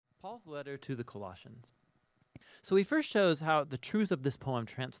Paul's letter to the Colossians. So he first shows how the truth of this poem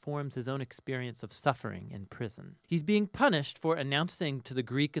transforms his own experience of suffering in prison. He's being punished for announcing to the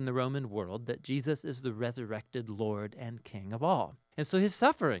Greek and the Roman world that Jesus is the resurrected Lord and King of all. And so his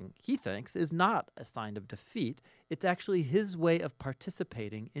suffering, he thinks, is not a sign of defeat. It's actually his way of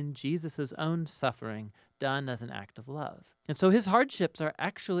participating in Jesus' own suffering done as an act of love. And so his hardships are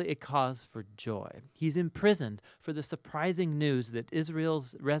actually a cause for joy. He's imprisoned for the surprising news that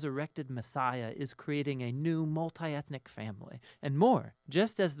Israel's resurrected Messiah is creating a new multi-ethnic family. And more,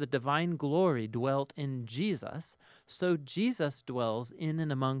 just as the divine glory dwelt in Jesus, so Jesus dwells in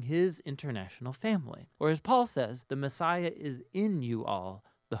and among his international family. Or as Paul says, the Messiah is in you all,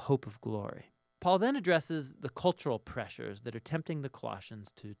 the hope of glory. Paul then addresses the cultural pressures that are tempting the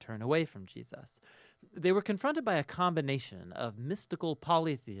Colossians to turn away from Jesus. They were confronted by a combination of mystical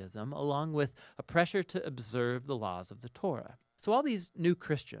polytheism along with a pressure to observe the laws of the Torah. So all these new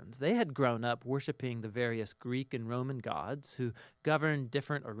Christians, they had grown up worshiping the various Greek and Roman gods who governed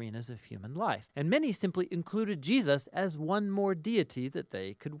different arenas of human life. And many simply included Jesus as one more deity that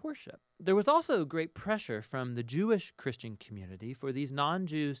they could worship. There was also great pressure from the Jewish Christian community for these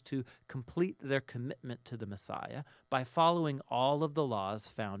non-Jews to complete their commitment to the Messiah by following all of the laws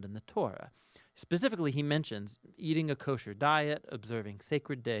found in the Torah. Specifically, he mentions eating a kosher diet, observing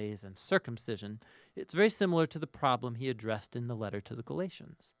sacred days, and circumcision. It's very similar to the problem he addressed in the letter to the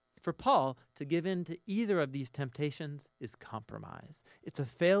Galatians. For Paul, to give in to either of these temptations is compromise. It's a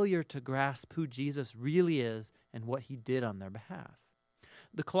failure to grasp who Jesus really is and what he did on their behalf.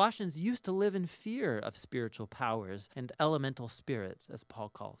 The Colossians used to live in fear of spiritual powers and elemental spirits, as Paul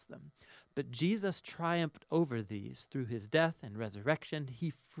calls them. But Jesus triumphed over these through his death and resurrection. He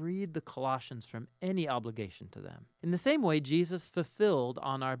freed the Colossians from any obligation to them. In the same way, Jesus fulfilled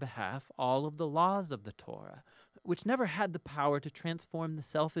on our behalf all of the laws of the Torah, which never had the power to transform the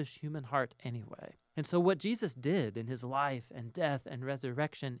selfish human heart anyway. And so what Jesus did in his life and death and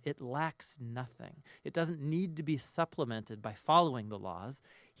resurrection, it lacks nothing. It doesn't need to be supplemented by following the laws.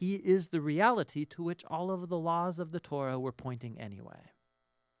 He is the reality to which all of the laws of the Torah were pointing anyway.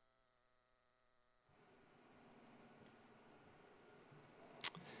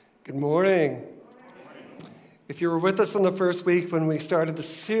 Good morning. If you were with us on the first week when we started the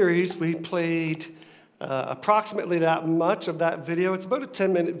series, we played approximately that much of that video. It's about a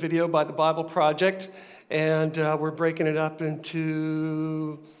 10-minute video by the Bible Project, and we're breaking it up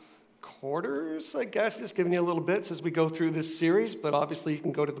into quarters, I guess, just giving you a little bits as we go through this series, but obviously you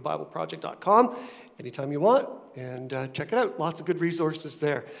can go to thebibleproject.com anytime you want and check it out. Lots of good resources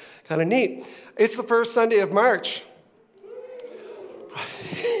there. Kind of neat. It's the first Sunday of March.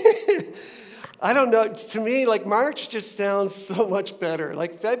 I don't know. To me, like, March just sounds so much better.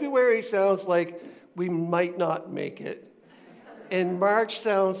 Like, February sounds like we might not make it. And March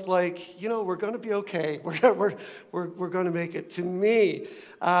sounds like, we're going to be okay. We're going to make it. To me,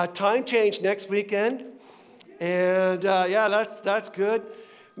 time change next weekend. And that's good.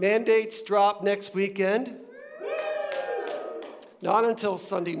 Mandates drop next weekend. Not until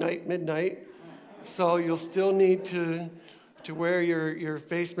Sunday night, midnight. So you'll still need to wear your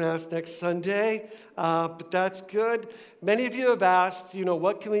face mask next Sunday, but that's good. Many of you have asked,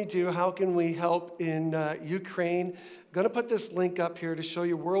 what can we do? How can we help in Ukraine? I'm going to put this link up here to show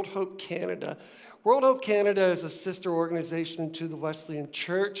you World Hope Canada. World Hope Canada is a sister organization to the Wesleyan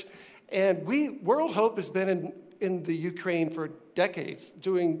Church, and World Hope has been in the Ukraine for decades,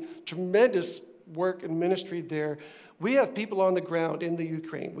 doing tremendous work and ministry there. We have people on the ground in the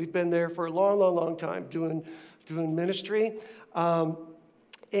Ukraine. We've been there for a long, long, long time doing ministry. And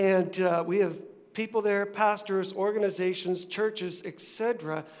we have people there, pastors, organizations, churches,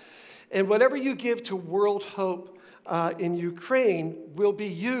 etc. And whatever you give to World Hope in Ukraine will be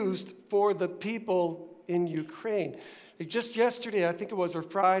used for the people in Ukraine. Just yesterday, I think it was, or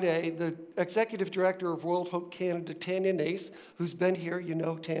Friday, the executive director of World Hope Canada, Tanya Nace, who's been here,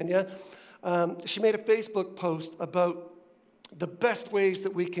 Tanya, she made a Facebook post about the best ways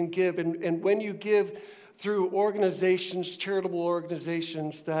that we can give. And when you give through organizations, charitable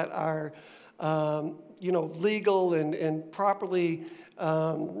organizations that are, legal and properly,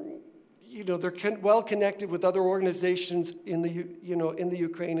 they're well connected with other organizations in the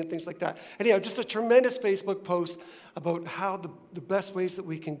Ukraine and things like that. Anyhow, just a tremendous Facebook post about how the best ways that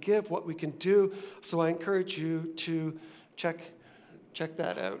we can give, what we can do. So I encourage you to check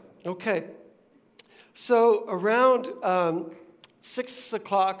that out. Okay. So around 6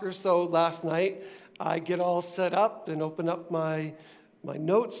 o'clock or so last night, I get all set up and open up my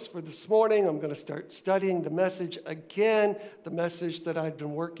notes for this morning. I'm going to start studying the message again, the message that I've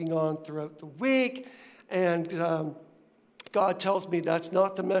been working on throughout the week. And God tells me that's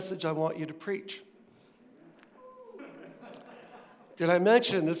not the message I want you to preach. Did I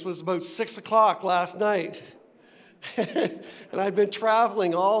mention this was about 6 o'clock last night? And I'd been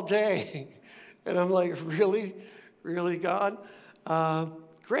traveling all day. And I'm like, really? Really, God?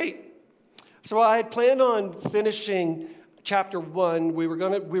 Great. So I had planned on finishing chapter 1. We were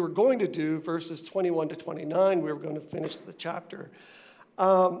going to do verses 21 to 29. We were going to finish the chapter.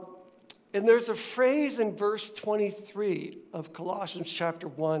 And there's a phrase in verse 23 of Colossians chapter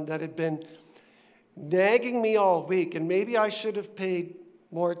 1 that had been nagging me all week, and maybe I should have paid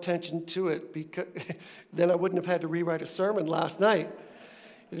more attention to it, because then I wouldn't have had to rewrite a sermon last night.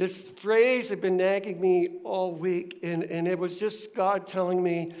 This phrase had been nagging me all week, and it was just God telling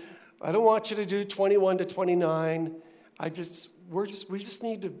me, I don't want you to do 21 to 29. We just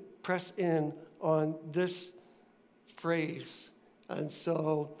need to press in on this phrase. And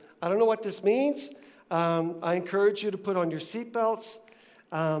so I don't know what this means. I encourage you to put on your seatbelts.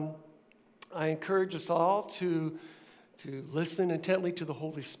 I encourage us all to listen intently to the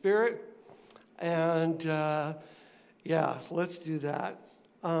Holy Spirit. And so let's do that.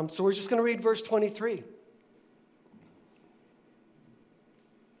 So we're just going to read verse 23.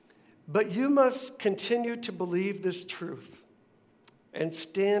 But you must continue to believe this truth and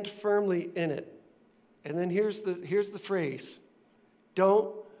stand firmly in it. And then here's the phrase.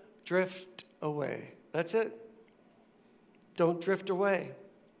 Don't drift away. That's it. Don't drift away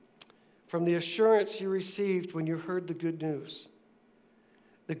from the assurance you received when you heard the good news.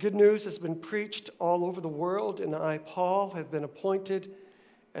 The good news has been preached all over the world, and I, Paul, have been appointed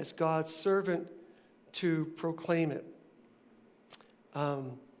as God's servant to proclaim it.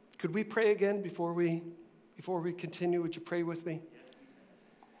 Could we pray again before we continue? Would you pray with me?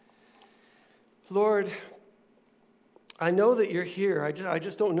 Lord, I know that you're here. I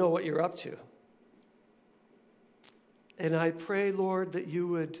just don't know what you're up to. And I pray, Lord, that you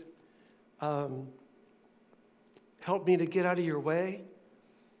would help me to get out of your way,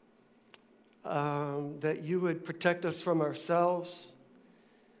 that you would protect us from ourselves,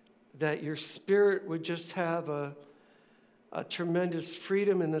 that your Spirit would just have a tremendous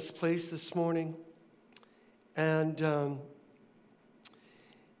freedom in this place this morning, and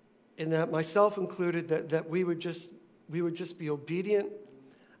that myself included, that we would just be obedient.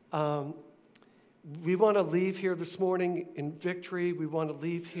 We want to leave here this morning in victory. We want to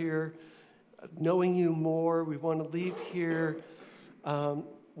leave here knowing you more. We want to leave here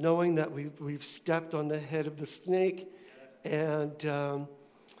knowing that we've stepped on the head of the snake. And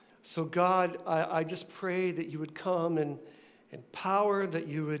so God, I just pray that you would come and power, that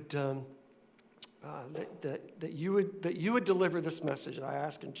you would that you would deliver this message. I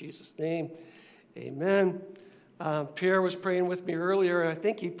ask in Jesus' name, amen. Pierre was praying with me earlier, and I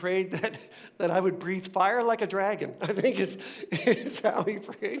think he prayed that I would breathe fire like a dragon. I think is how he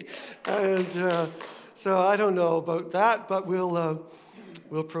prayed. And so I don't know about that, but we'll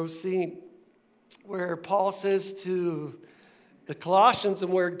proceed. Where Paul says to the Colossians,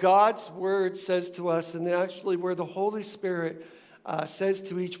 and where God's word says to us, and actually where the Holy Spirit says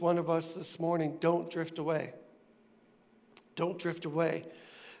to each one of us this morning, don't drift away. Don't drift away.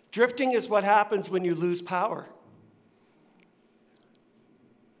 Drifting is what happens when you lose power.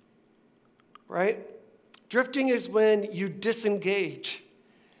 Right? Drifting is when you disengage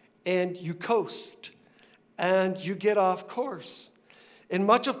and you coast and you get off course. And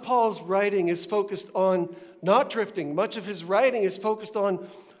much of Paul's writing is focused on not drifting. Much of his writing is focused on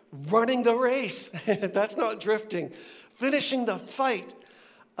running the race. That's not drifting. Finishing the fight.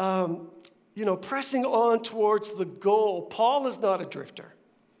 Pressing on towards the goal. Paul is not a drifter.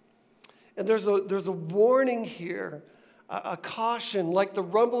 And there's a warning here. A caution, like the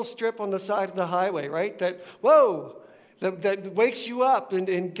rumble strip on the side of the highway, right? That wakes you up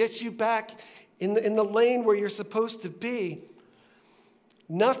and gets you back in the lane where you're supposed to be.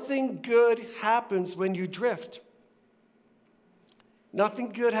 Nothing good happens when you drift.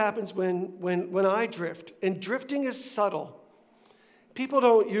 Nothing good happens when I drift. And drifting is subtle. People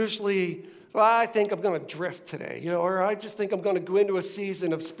don't usually, I think I'm going to drift today, or I just think I'm going to go into a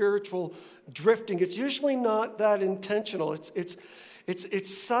season of spiritual drifting. It's usually not that intentional. It's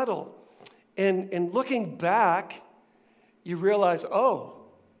subtle. And looking back, you realize, that,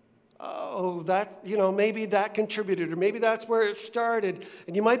 maybe that contributed, or maybe that's where it started.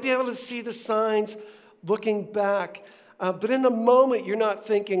 And you might be able to see the signs looking back. But in the moment, you're not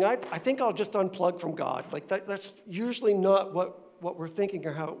thinking, I think I'll just unplug from God. Like that's usually not what we're thinking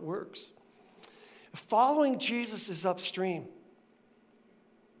or how it works. Following Jesus is upstream.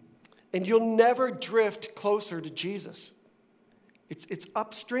 And you'll never drift closer to Jesus. It's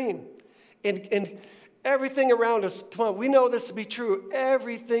upstream. And Everything around us, come on, we know this to be true.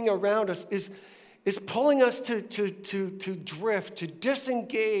 Everything around us is pulling us to drift, to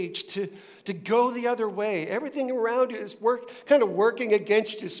disengage, to go the other way. Everything around you is kind of working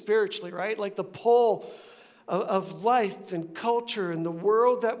against you spiritually, right? Like the pull of life and culture and the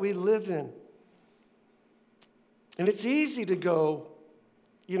world that we live in. And it's easy to go,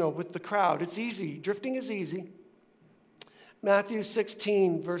 with the crowd. It's easy. Drifting is easy. Matthew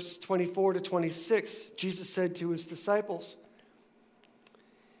 16, verse 24 to 26, Jesus said to his disciples,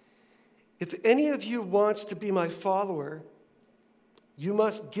 "If any of you wants to be my follower, you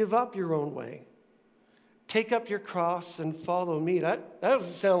must give up your own way. Take up your cross and follow me." That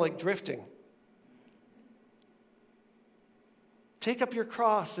doesn't sound like drifting. Take up your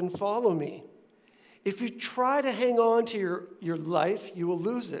cross and follow me. If you try to hang on to your life, you will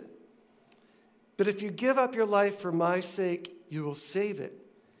lose it. But if you give up your life for my sake, you will save it.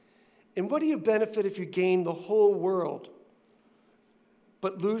 And what do you benefit if you gain the whole world,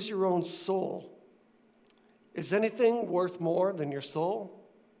 but lose your own soul? Is anything worth more than your soul?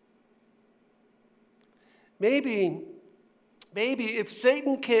 Maybe if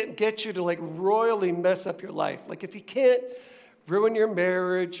Satan can't get you to royally mess up your life, like if he can't ruin your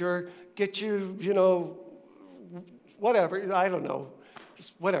marriage or get you, whatever, I don't know,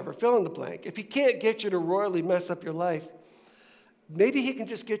 just whatever, fill in the blank. If he can't get you to royally mess up your life, maybe he can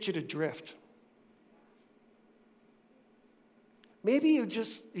just get you to drift. Maybe you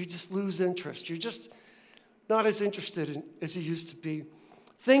just lose interest. You're just not as interested as you used to be.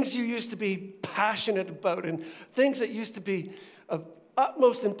 Things you used to be passionate about and things that used to be of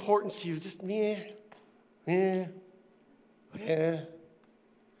utmost importance to you, just yeah.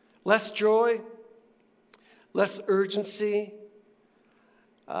 Less joy, less urgency,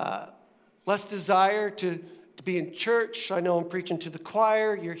 less desire to be in church. I know I'm preaching to the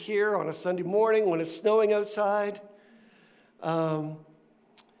choir. You're here on a Sunday morning when it's snowing outside.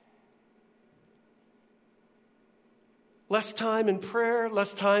 Less time in prayer,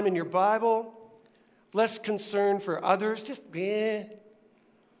 less time in your Bible, less concern for others.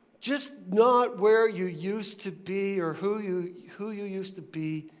 Just not where you used to be or who you used to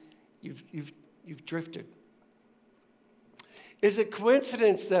be. You've drifted. Is it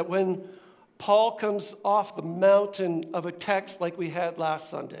coincidence that when Paul comes off the mountain of a text like we had last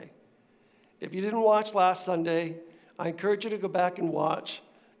Sunday? If you didn't watch last Sunday, I encourage you to go back and watch,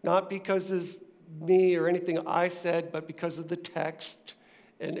 not because of me or anything I said, but because of the text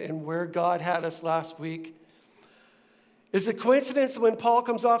and where God had us last week. Is it coincidence that when Paul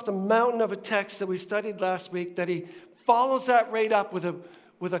comes off the mountain of a text that we studied last week, that he follows that right up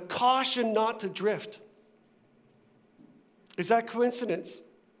with a caution not to drift? Is that coincidence?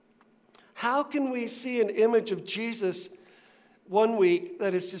 How can we see an image of Jesus one week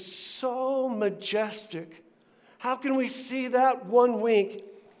that is just so majestic? How can we see that one week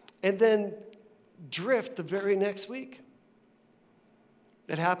and then drift the very next week?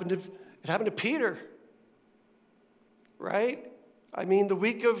 It happened to Peter, right? I mean, the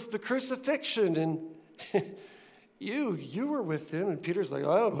week of the crucifixion, and you were with him, and Peter's like,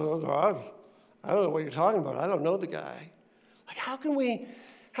 I don't know what you're talking about. I don't know the guy. Like, how can we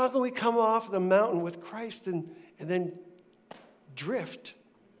come off the mountain with Christ and then drift?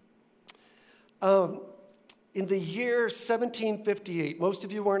 In the year 1758, most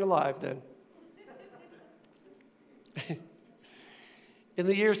of you weren't alive then. In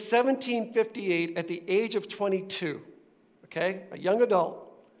the year 1758, at the age of 22, okay, a young adult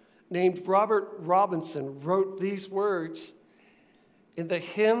named Robert Robinson wrote these words in the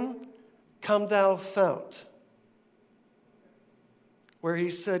hymn, "Come Thou Fount," where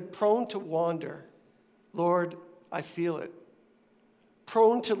he said, "Prone to wander, Lord, I feel it.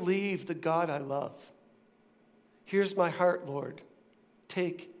 Prone to leave the God I love. Here's my heart, Lord.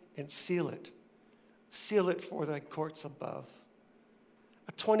 Take and seal it. Seal it for thy courts above."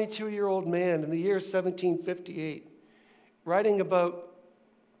 A 22-year-old man in the year 1758, writing about,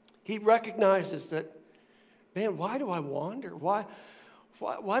 he recognizes that, man, why do I wander? Why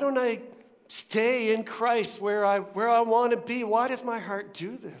don't I stay in Christ where I want to be? Why does my heart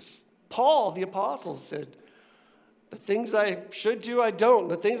do this? Paul, the apostle, said, the things I should do, I don't.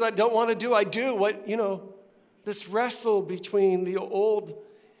 The things I don't want to do, I do. This wrestle between the old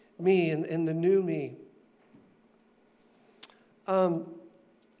me and the new me. I'm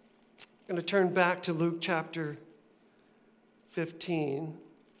going to turn back to Luke chapter 15.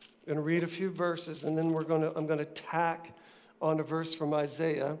 I'm going to read a few verses, and then I'm going to tack on a verse from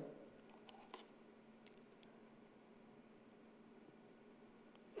Isaiah.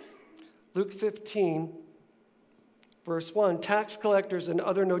 Luke 15, verse 1, "Tax collectors and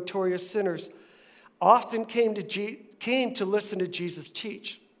other notorious sinners often came to listen to Jesus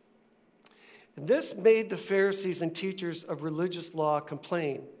teach. And this made the Pharisees and teachers of religious law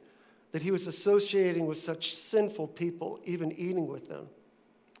complain that he was associating with such sinful people, even eating with them.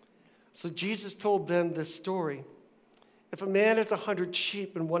 So Jesus told them this story. If a man has 100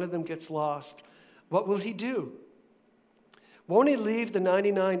 sheep and one of them gets lost, what will he do? Won't he leave the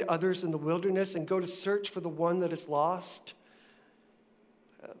 99 others in the wilderness and go to search for the one that is lost?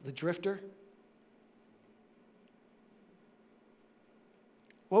 The drifter?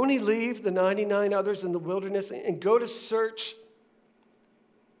 Won't he leave the 99 others in the wilderness and go to search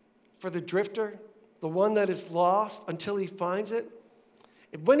for the drifter, the one that is lost, until he finds it?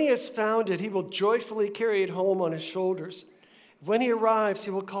 And when he has found it, he will joyfully carry it home on his shoulders. When he arrives, he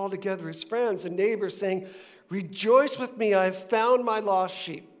will call together his friends and neighbors, saying, "Rejoice with me, I have found my lost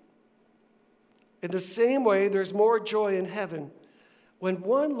sheep." In the same way, there's more joy in heaven when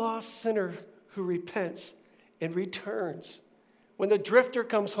one lost sinner who repents and returns, when the drifter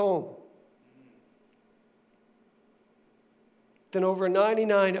comes home, than over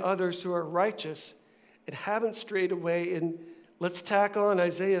 99 others who are righteous and haven't strayed away. And let's tack on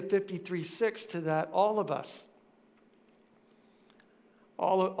Isaiah 53:6 to that, all of us.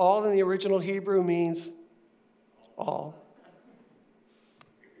 All in the original Hebrew means all.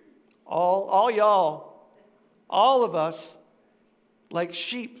 All y'all, all of us, like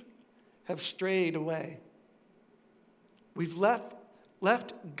sheep, have strayed away. We've left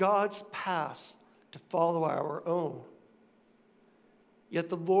God's path to follow our own. Yet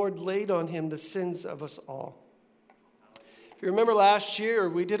the Lord laid on him the sins of us all. If you remember last year,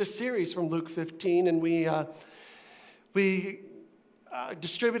 we did a series from Luke 15, and we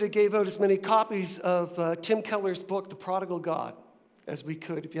gave out as many copies of Tim Keller's book, The Prodigal God, as we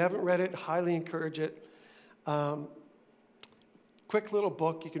could. If you haven't read it, highly encourage it. Quick little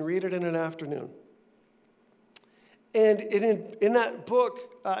book. You can read it in an afternoon. And in that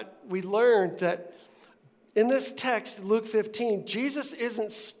book, we learned that in this text, Luke 15, Jesus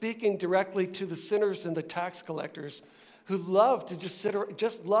isn't speaking directly to the sinners and the tax collectors who love to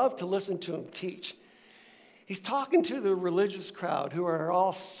just love to listen to him teach. He's talking to the religious crowd who are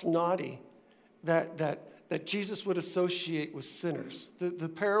all snotty that Jesus would associate with sinners. The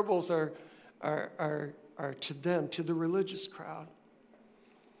parables are to them, to the religious crowd.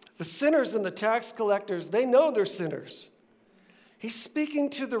 The sinners and the tax collectors, they know they're sinners. He's speaking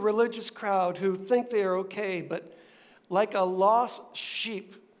to the religious crowd who think they are okay, but like a lost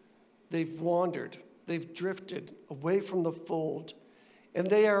sheep, they've wandered, they've drifted away from the fold, and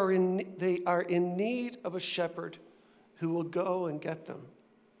they are in need of a shepherd who will go and get them.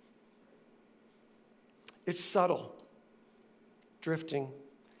 It's subtle, drifting.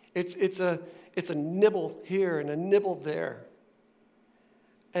 It's a nibble here and a nibble there.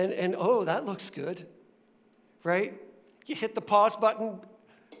 And oh, that looks good, right? You hit the pause button,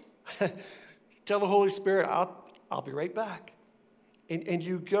 tell the Holy Spirit, I'll be right back. And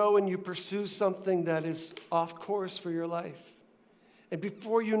you go and you pursue something that is off course for your life. And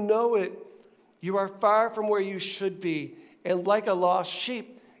before you know it, you are far from where you should be. And like a lost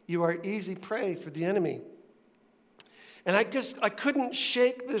sheep, you are easy prey for the enemy. And I couldn't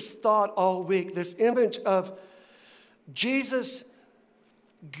shake this thought all week, this image of Jesus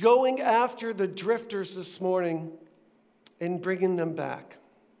going after the drifters this morning and bringing them back.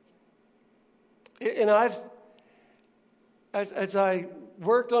 And as I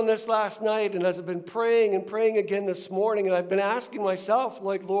worked on this last night, and as I've been praying and praying again this morning, and I've been asking myself,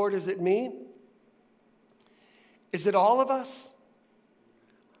 like, Lord, is it me? Is it all of us?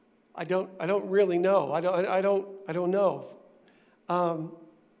 I don't really know. I don't know.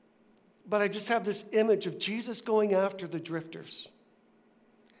 But I just have this image of Jesus going after the drifters,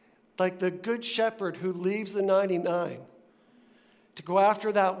 like the good shepherd who leaves the 99 to go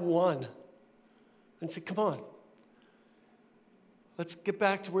after that one and say, come on, let's get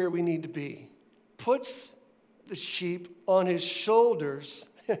back to where we need to be. Puts the sheep on his shoulders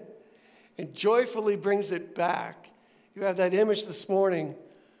and joyfully brings it back. You have that image this morning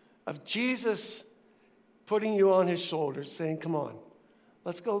of Jesus putting you on his shoulders, saying, come on,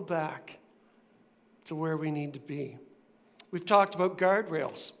 let's go back to where we need to be. We've talked about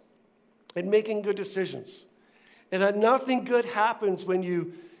guardrails and making good decisions, and that nothing good happens when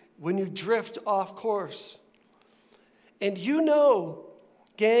you drift off course. And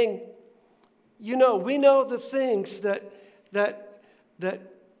gang, we know the things that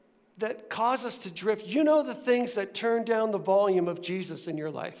cause us to drift. You know the things that turn down the volume of Jesus in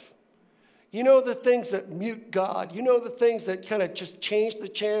your life. You know the things that mute God. You know the things that kind of just change the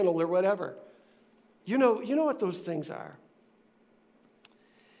channel or whatever. You know what those things are.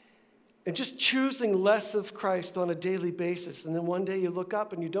 and just choosing less of Christ on a daily basis. And then one day you look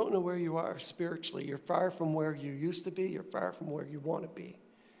up and you don't know where you are spiritually. You're far from where you used to be. You're far from where you want to be.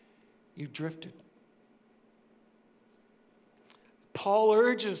 You drifted. Paul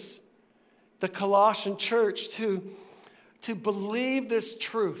urges the Colossian church to believe this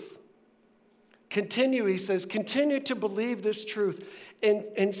truth. Continue, he says, continue to believe this truth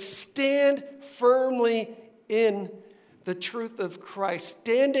and stand firmly in the truth of Christ.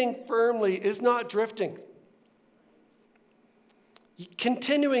 Standing firmly is not drifting.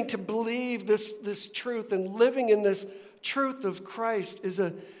 Continuing to believe this truth and living in this truth of Christ is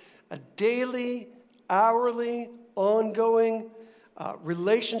a daily, hourly, ongoing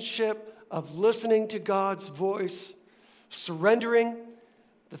relationship of listening to God's voice, surrendering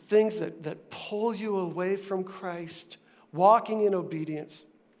the things that pull you away from Christ, walking in obedience.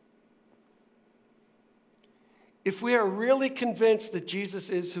 If we are really convinced that Jesus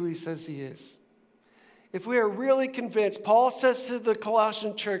is who he says he is, if we are really convinced, Paul says to the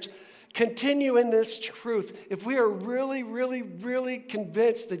Colossian church, continue in this truth. If we are really, really, really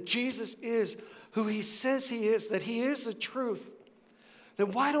convinced that Jesus is who he says he is, that he is the truth,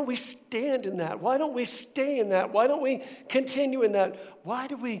 then why don't we stand in that? Why don't we stay in that? Why don't we continue in that? Why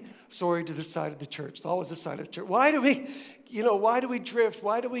do we, sorry to the side of the church, it's always the side of the church. Why do we drift?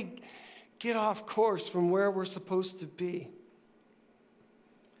 Why do we get off course from where we're supposed to be?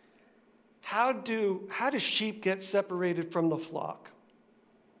 How do sheep get separated from the flock?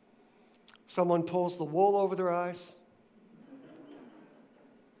 Someone pulls the wool over their eyes.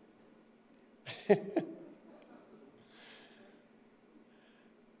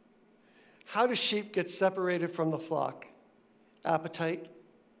 How do sheep get separated from the flock? Appetite.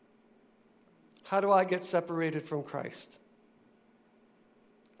 How do I get separated from Christ?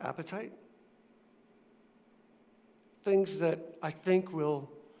 Appetite. Things that I think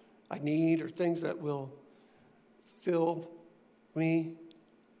I need, or things that will fill me.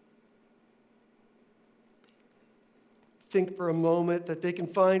 Think for a moment that they can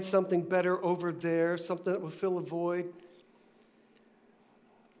find something better over there, something that will fill a void.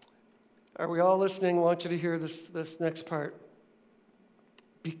 Are we all listening? I want you to hear this next part.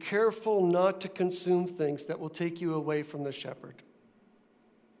 Be careful not to consume things that will take you away from the shepherd.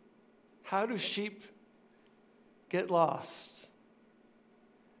 How do sheep get lost?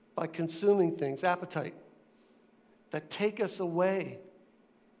 By consuming things, appetite, that take us away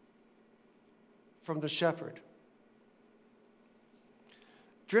from the shepherd.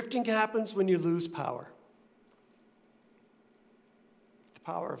 Drifting happens when you lose power. The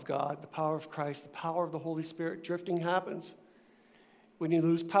power of God, the power of Christ, the power of the Holy Spirit. Drifting happens when you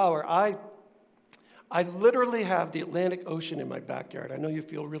lose power. I literally have the Atlantic Ocean in my backyard. I know you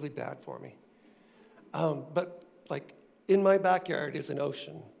feel really bad for me. But like in my backyard is an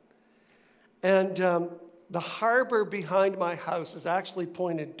ocean. And the harbor behind my house is actually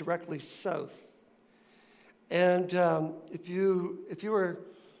pointed directly south. And if you were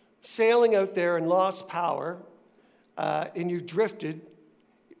sailing out there and lost power, and you drifted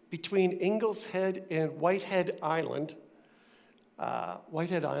between Ingalls Head and Whitehead Island.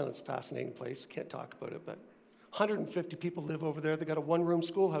 Whitehead Island's a fascinating place. Can't talk about it, but 150 people live over there. They got a one-room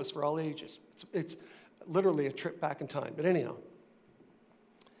schoolhouse for all ages. It's literally a trip back in time. But anyhow,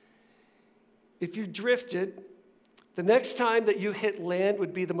 if you drifted, the next time that you hit land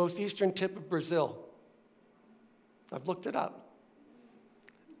would be the most eastern tip of Brazil. I've looked it up.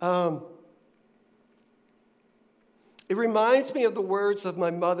 It reminds me of the words of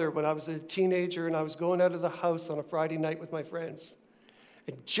my mother when I was a teenager and I was going out of the house on a Friday night with my friends.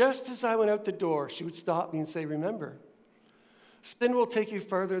 And just as I went out the door, she would stop me and say, remember, sin will take you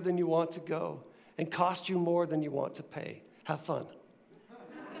further than you want to go and cost you more than you want to pay. Have fun.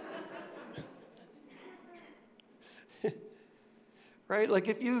 Right? Like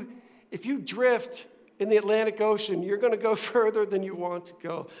if you drift in the Atlantic Ocean, you're going to go further than you want to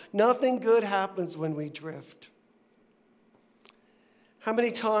go. Nothing good happens when we drift. How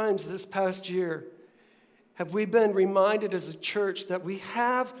many times this past year have we been reminded as a church that we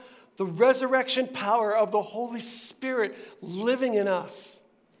have the resurrection power of the Holy Spirit living in us?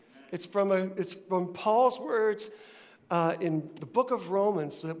 It's from Paul's words in the book of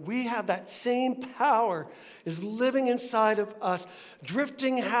Romans, that we have that same power is living inside of us.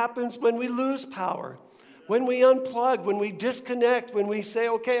 Drifting happens when we lose power, when we unplug, when we disconnect, when we say,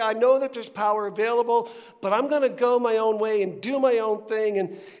 okay, I know that there's power available, but I'm going to go my own way and do my own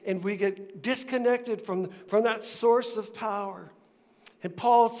thing, and we get disconnected from that source of power. And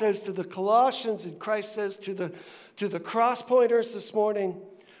Paul says to the Colossians, and Christ says to the cross pointers this morning,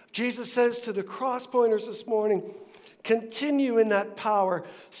 Jesus says to the cross pointers this morning, Continue in that power.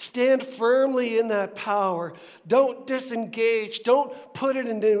 Stand firmly in that power. Don't disengage. Don't put it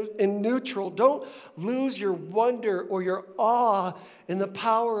in neutral. Don't lose your wonder or your awe in the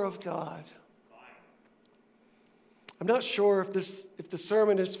power of God. I'm not sure if the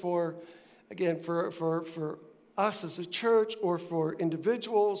sermon is for us as a church or for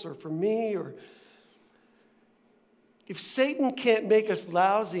individuals or for me, or if Satan can't make us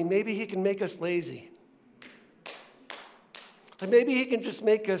lousy, maybe he can make us lazy. And maybe he can just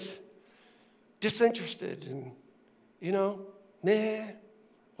make us disinterested and,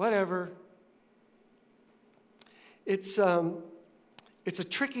 whatever. It's a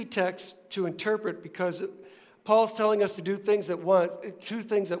tricky text to interpret because Paul's telling us to do two things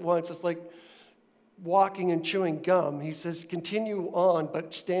at once. It's like walking and chewing gum. He says, continue on,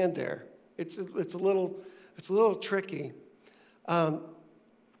 but stand there. It's a little tricky.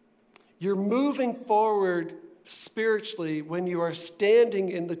 You're moving forward spiritually when you are standing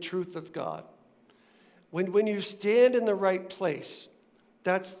in the truth of God. When you stand in the right place,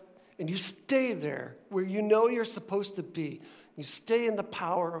 and you stay there where you know you're supposed to be. You stay in the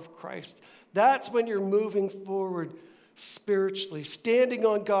power of Christ. That's when you're moving forward spiritually, standing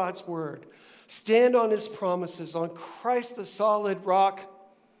on God's word. Stand on his promises, on Christ the solid rock.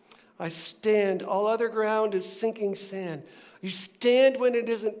 I stand. All other ground is sinking sand. You stand when it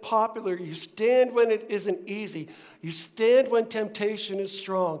isn't popular. You stand when it isn't easy. You stand when temptation is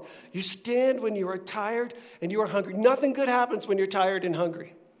strong. You stand when you are tired and you are hungry. Nothing good happens when you're tired and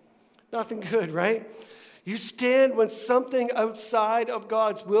hungry. Nothing good, right? You stand when something outside of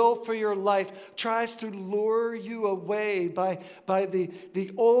God's will for your life tries to lure you away by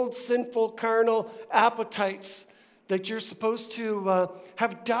the old sinful carnal appetites that you're supposed to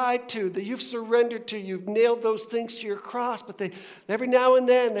have died to, that you've surrendered to. You've nailed those things to your cross, but every now and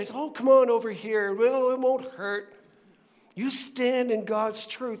then they say, oh, come on over here. Well, it won't hurt. You stand in God's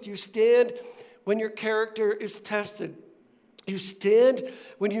truth. You stand when your character is tested. You stand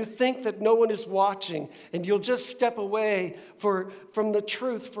when you think that no one is watching and you'll just step away from the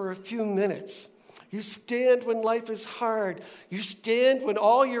truth for a few minutes. You stand when life is hard. You stand when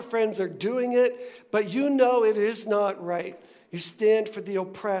all your friends are doing it, but you know it is not right. You stand for the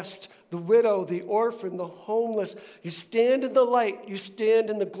oppressed, the widow, the orphan, the homeless. You stand in the light. You stand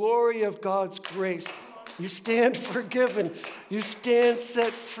in the glory of God's grace. You stand forgiven. You stand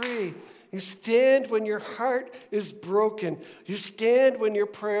set free. You stand when your heart is broken. You stand when your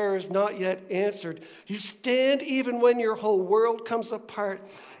prayer is not yet answered. You stand even when your whole world comes apart.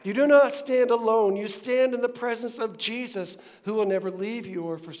 You do not stand alone. You stand in the presence of Jesus, who will never leave you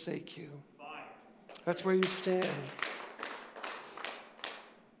or forsake you. That's where you stand.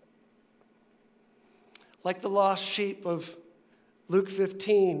 Like the lost sheep of Luke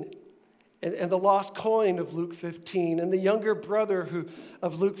 15, and the lost coin of Luke 15, and the younger brother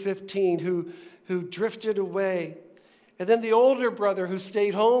of Luke 15 who drifted away. And then the older brother who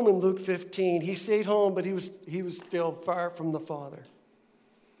stayed home in Luke 15. He stayed home, but he was still far from the Father.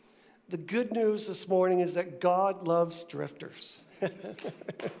 The good news this morning is that God loves drifters.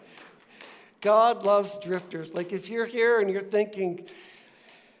 God loves drifters. Like if you're here and you're thinking,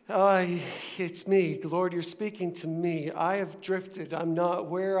 it's me. Lord, you're speaking to me. I have drifted. I'm not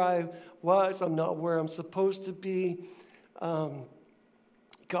where I was. I'm not where I'm supposed to be.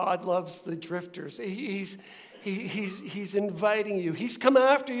 God loves the drifters. He's inviting you. He's come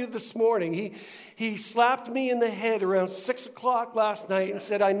after you this morning. He slapped me in the head around 6 o'clock last night and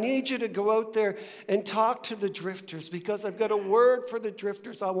said, I need you to go out there and talk to the drifters because I've got a word for the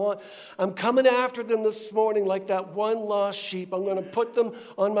drifters. I'm coming after them this morning like that one lost sheep. I'm going to put them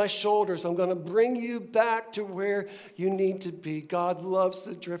on my shoulders. I'm going to bring you back to where you need to be. God loves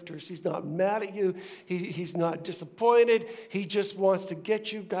the drifters. He's not mad at you. He's not disappointed. He just wants to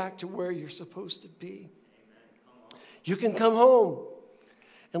get you back to where you're supposed to be. You can come home.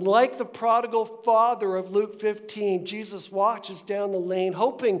 And like the prodigal father of Luke 15, Jesus watches down the lane,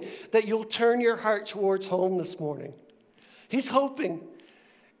 hoping that you'll turn your heart towards home this morning. He's hoping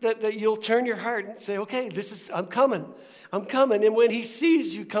that you'll turn your heart and say, okay, I'm coming. I'm coming. And when he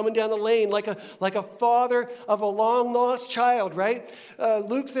sees you coming down the lane like a father of a long-lost child, right?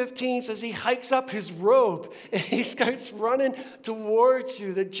 Luke 15 says he hikes up his robe and he starts running towards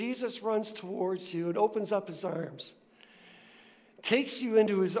you, that Jesus runs towards you and opens up his arms. Takes you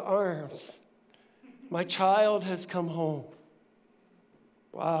into his arms. My child has come home.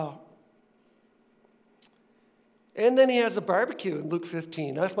 Wow. And then he has a barbecue in Luke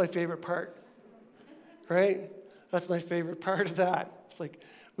 15. That's my favorite part, right? That's my favorite part of that. It's like,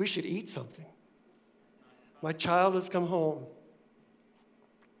 we should eat something. My child has come home.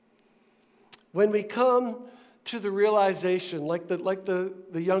 When we come to the realization, like the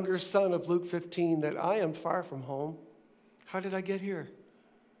younger son of Luke 15, that I am far from home. How did I get here?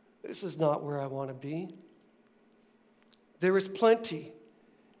 This is not where I want to be. There is plenty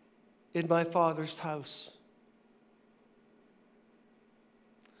in my Father's house.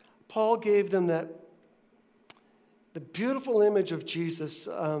 Paul gave them the beautiful image of Jesus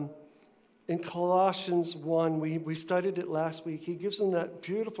in Colossians 1. We studied it last week. He gives them that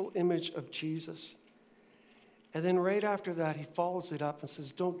beautiful image of Jesus. And then right after that, he follows it up and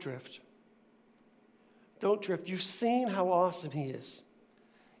says, don't drift. Don't drift. You've seen how awesome he is.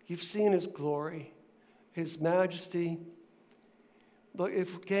 You've seen his glory, his majesty. But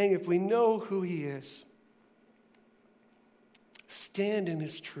if we know who he is, stand in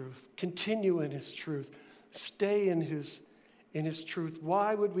his truth, continue in his truth, stay in his truth.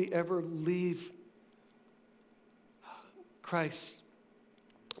 Why would we ever leave Christ?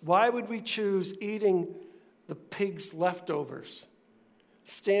 Why would we choose eating the pig's leftovers,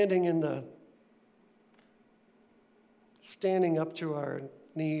 standing up to our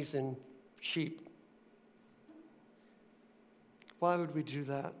knees in sheep? Why would we do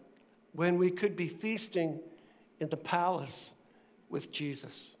that when we could be feasting in the palace with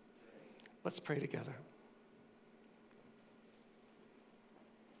Jesus? Let's pray together.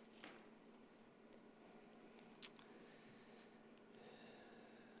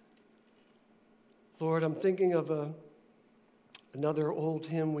 Lord, I'm thinking of another old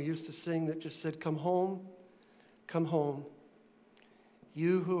hymn we used to sing that just said, come home,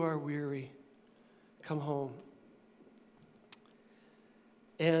 you who are weary, come home.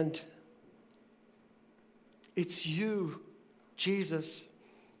 And it's you, Jesus,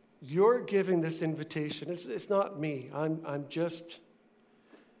 you're giving this invitation. It's not me. I'm just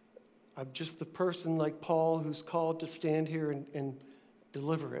the person like Paul who's called to stand here and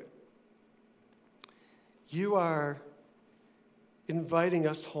deliver it. You are inviting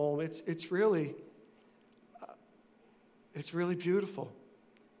us home. It's really beautiful.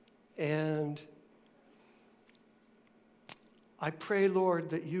 And I pray,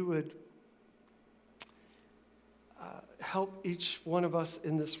 Lord, that you would help each one of us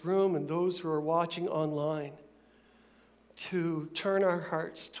in this room and those who are watching online to turn our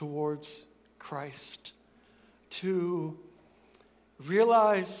hearts towards Christ, to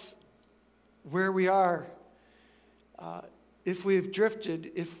realize where we are. If we've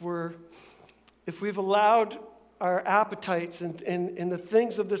drifted, if we've allowed our appetites and the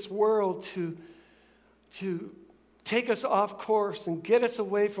things of this world to take us off course and get us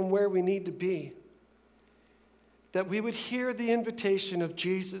away from where we need to be, that we would hear the invitation of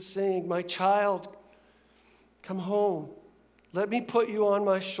Jesus saying, my child, come home. Let me put you on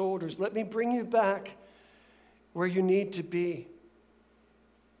my shoulders. Let me bring you back where you need to be.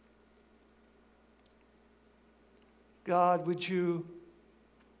 God, would you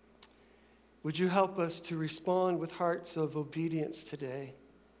help us to respond with hearts of obedience today?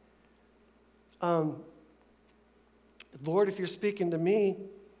 Lord, if you're speaking to me,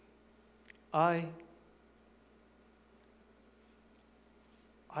 I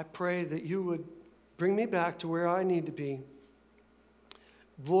pray that you would bring me back to where I need to be.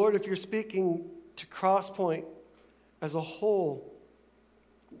 Lord, if you're speaking to Crosspoint as a whole,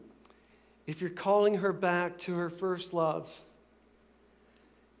 if you're calling her back to her first love,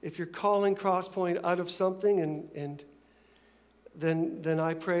 if you're calling Crosspoint out of something, and then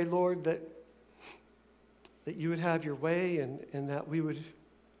I pray, Lord, that you would have your way and that we would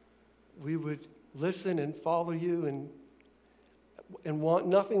listen and follow you and want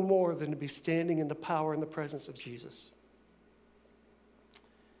nothing more than to be standing in the power and the presence of Jesus.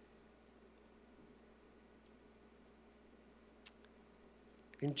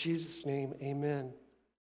 In Jesus' name, amen.